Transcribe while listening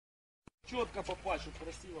четко попасть, чтобы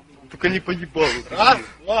красиво было. Только не по ебалу. Раз,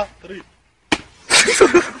 два, три.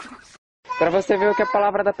 Pra você ver o que a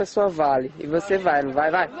palavra da pessoa vale. E você vai, não vai?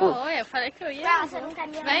 Vai. Vou, eu falei que eu ia.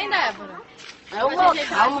 Vem, Débora. Eu vou,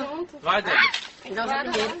 calma. Vai, Débora. Quem dá o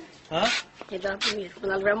primeiro? Hã? Quem dá o primeiro?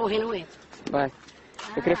 Quando ela vai morrer, não entra. Vai.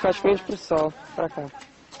 Eu queria ficar de frente pro sol. Pra cá.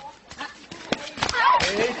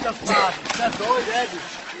 Eita, Fábio. Você é doido, é,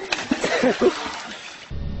 bicho?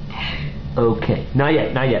 Okay, not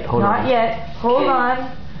yet, not yet. Hold on. Not yet. Hold on.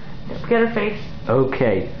 Just get her face.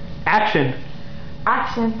 Okay, action.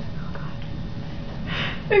 Action. Oh god.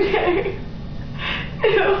 Okay.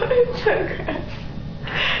 Ew, it's so gross.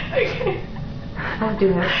 Okay. Don't do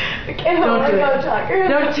it. Okay, don't do it.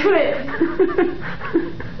 Don't do it.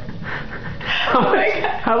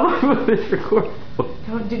 How long will this record for?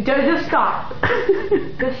 Don't just stop.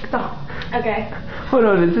 Just stop. Okay. Hold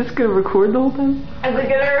on, is this gonna record the whole time? Is it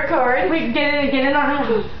gonna record? Wait, get it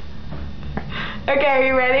on. Okay, are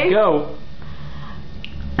you ready? Go.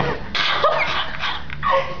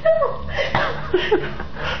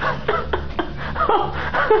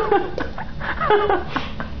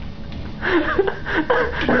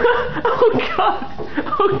 Oh god!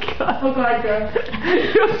 Oh god! Oh god, girl.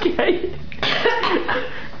 You okay?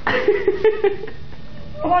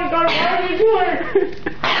 Oh my god, what are you doing?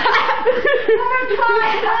 Oh my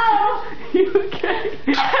god, no! You okay?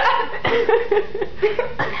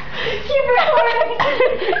 Keep recording!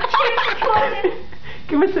 Keep recording!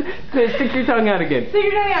 Give us stick your tongue out again. Stick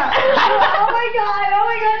your tongue out. Oh my god,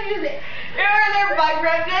 use it. Are there bug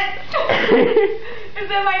remnants? Is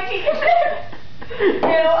it my teeth?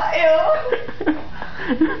 Ew, ew.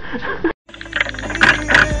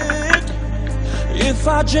 If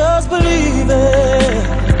I just believe it,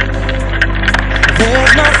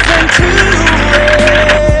 there's nothing to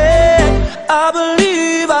it. I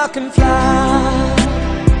believe I can fly.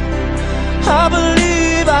 I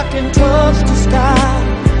believe I can touch the sky.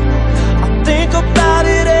 I think about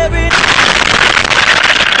it every day.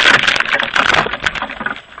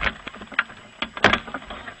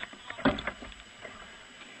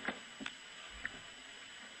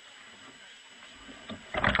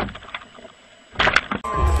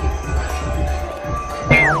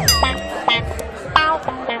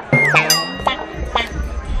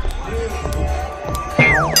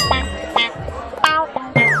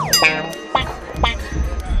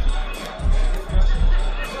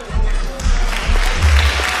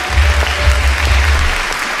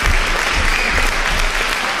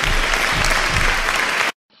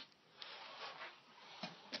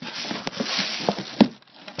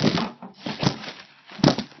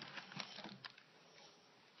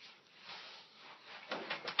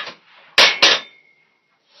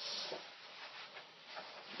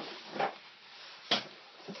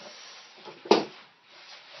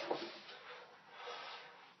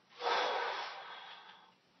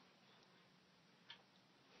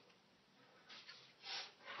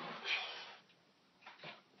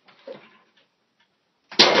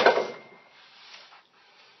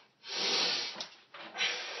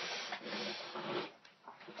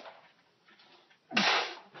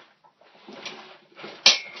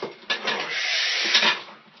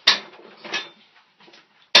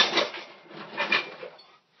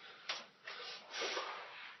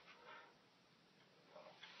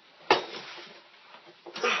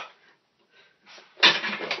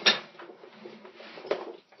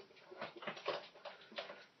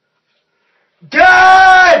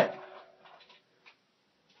 Dad!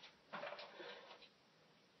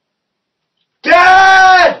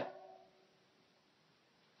 Dad!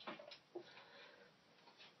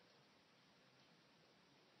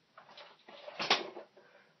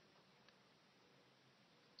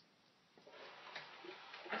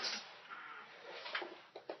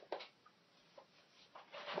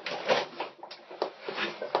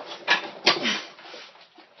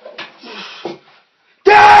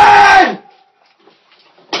 Dad!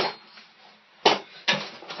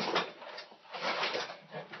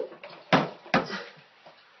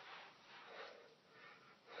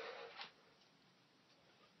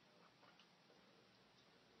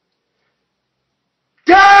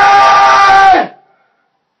 Dad!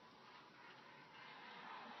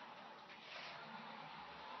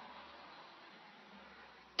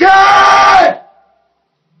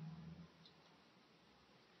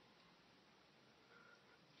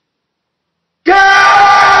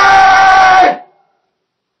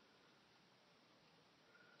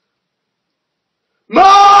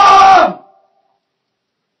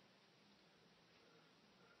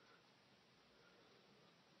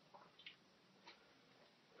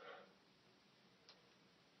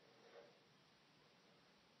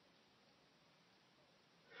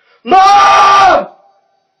 Mom!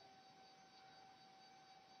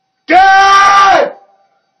 Dad!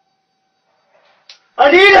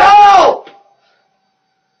 I need help!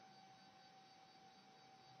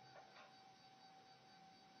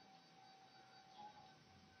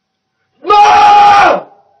 Mom!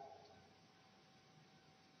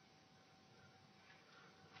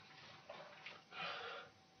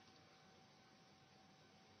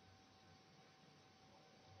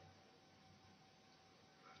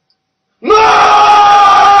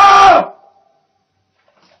 Mom!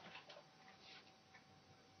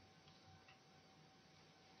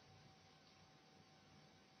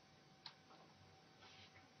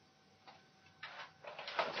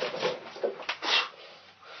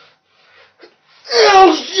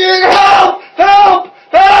 Oh shit! Help! Help!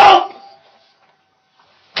 Help!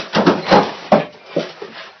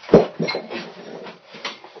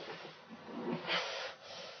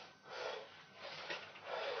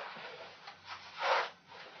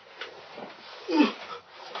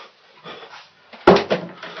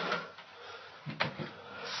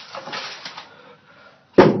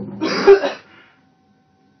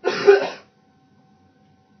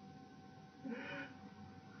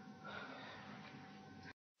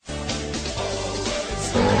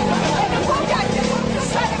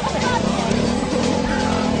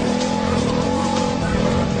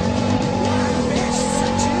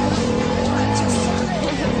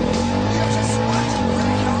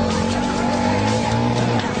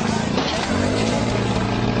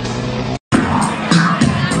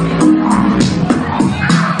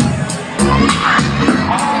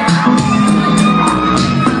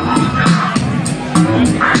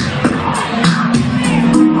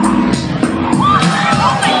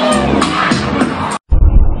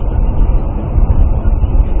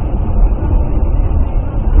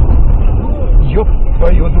 Ёб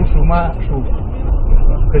твою душу, Машу.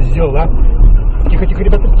 Козел, а? Тихо, тихо,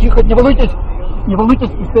 ребята, тихо, не волнуйтесь. Не волнуйтесь,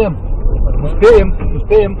 успеем. Успеем,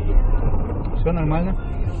 успеем. Все нормально.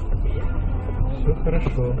 Все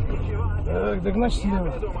хорошо. Так, догнать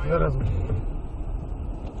слева. Зараза.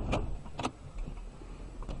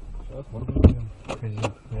 Сейчас морду будем.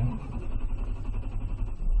 Козел, да?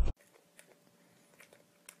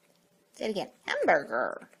 Say it again.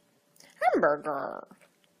 Hamburger. Hamburger.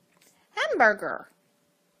 Hamburger.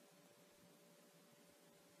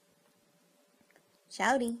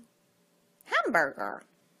 Shouty. Hamburger.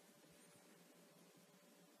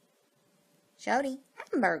 Shouty.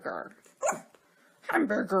 Hamburger.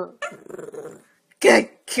 Hamburger. Good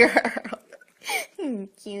girl.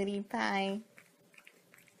 Cutie pie.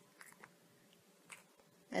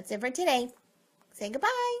 That's it for today. Say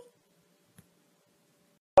goodbye.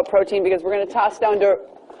 Protein because we're going to toss down to,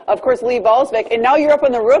 of course, Lee Volsvik, and now you're up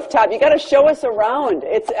on the rooftop. You got to show us around.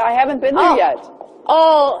 I haven't been there yet.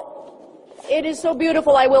 Oh, it is so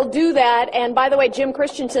beautiful. I will do that. And by the way, Jim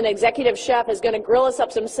Christensen, executive chef, is going to grill us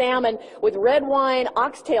up some salmon with red wine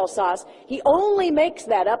oxtail sauce. He only makes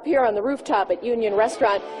that up here on the rooftop at Union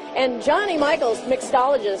Restaurant. And Johnny Michaels,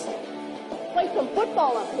 mixologist, plays some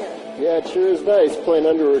football up here. Yeah, it sure is nice playing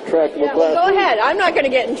under a retractable Yeah, glass. well, go ahead. I'm not going to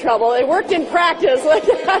get in trouble. It worked in practice.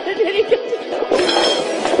 How did he get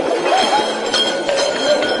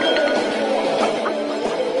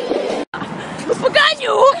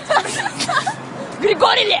Поганю!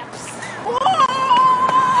 Григорий Лепс!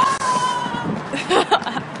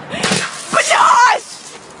 Блядь!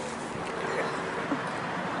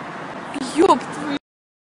 Ёб твою...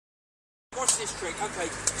 Watch this trick. Okay,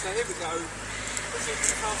 so here we go. Push it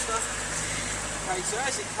faster. Okay, so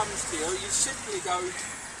as it comes to you, you simply go...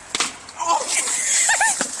 Oh!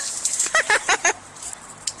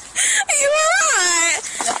 Are you alright?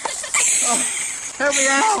 Help me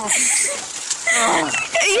out! Oh.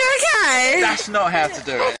 You okay? That's not how to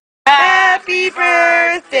do it. Happy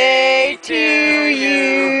birthday to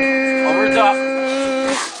you! Over the top.